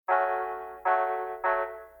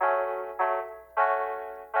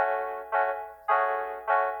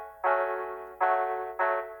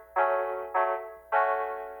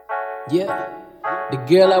Yeah, the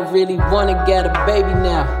girl I really wanted got a baby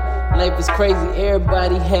now. Life is crazy,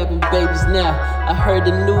 everybody having babies now. I heard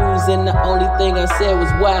the news and the only thing I said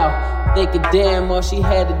was wow. Thinking damn, all she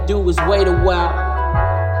had to do was wait a while.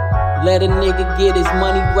 Let a nigga get his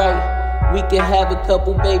money right. We could have a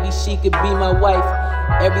couple babies, she could be my wife.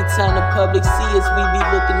 Every time the public see us, we be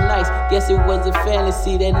looking nice. Guess it was a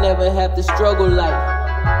fantasy, they never have to struggle life.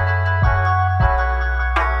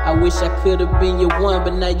 I wish I could've been your one,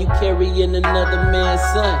 but now you carrying another man's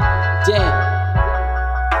son. Damn,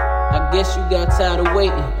 I guess you got tired of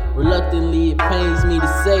waiting. Reluctantly, it pains me to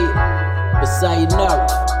say it, but sayonara,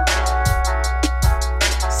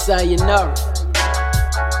 sayonara,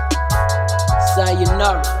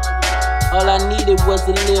 sayonara. All I needed was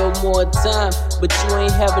a little more time, but you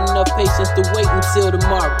ain't have enough patience to wait until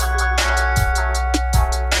tomorrow.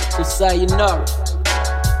 So sayonara,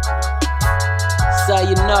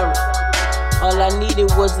 sayonara. All I needed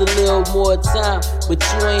was a little more time, but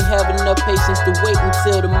you ain't have enough patience to wait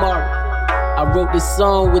until tomorrow. I wrote this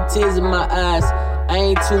song with tears in my eyes. I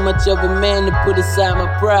ain't too much of a man to put aside my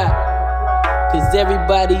pride, cause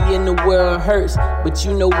everybody in the world hurts, but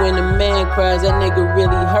you know when a man cries, that nigga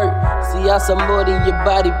really hurt. See, I saw more than your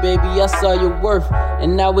body, baby, I saw your worth,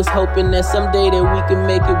 and I was hoping that someday that we can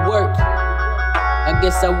make it work. I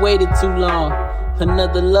guess I waited too long,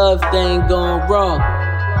 another love thing gone wrong.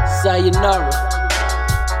 Sayonara,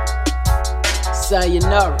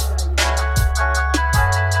 sayonara,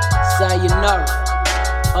 sayonara.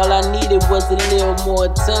 All I needed was a little more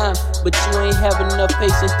time, but you ain't have enough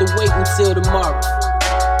patience to wait until tomorrow.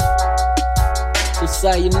 So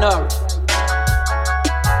sayonara,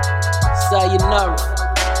 sayonara.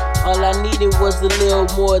 All I needed was a little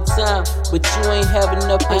more time, but you ain't have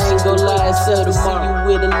enough patience to wait until tomorrow. See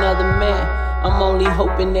you with another man. I'm only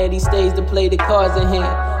hoping that he stays to play the cards in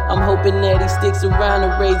hand. I'm hoping that he sticks around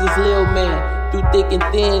and raise his little man. Through thick and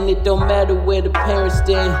thin, it don't matter where the parents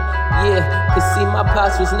stand. Yeah, cause see, my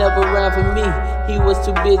pops was never around for me. He was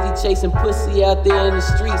too busy chasing pussy out there in the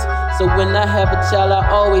streets. So when I have a child,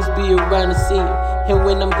 I'll always be around to see him. And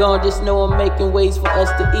when I'm gone, just know I'm making ways for us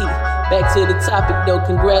to eat. Back to the topic though,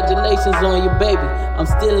 congratulations on your baby. I'm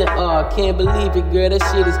still in awe, can't believe it, girl, that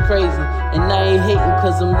shit is crazy. And I ain't hating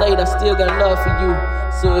cause I'm late, I still got love for you.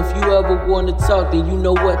 So if you ever wanna talk, then you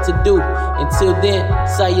know what to do. Until then,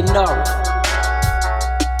 sayonara,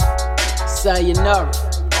 sayonara,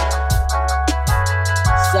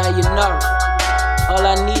 sayonara. All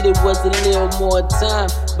I needed was a little more time,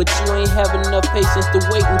 but you ain't have enough patience to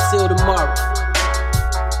wait until tomorrow.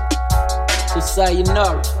 So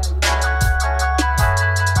sayonara,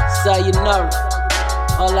 sayonara.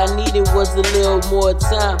 All I needed was a little more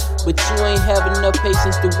time, but you ain't have enough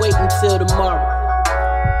patience to wait until tomorrow.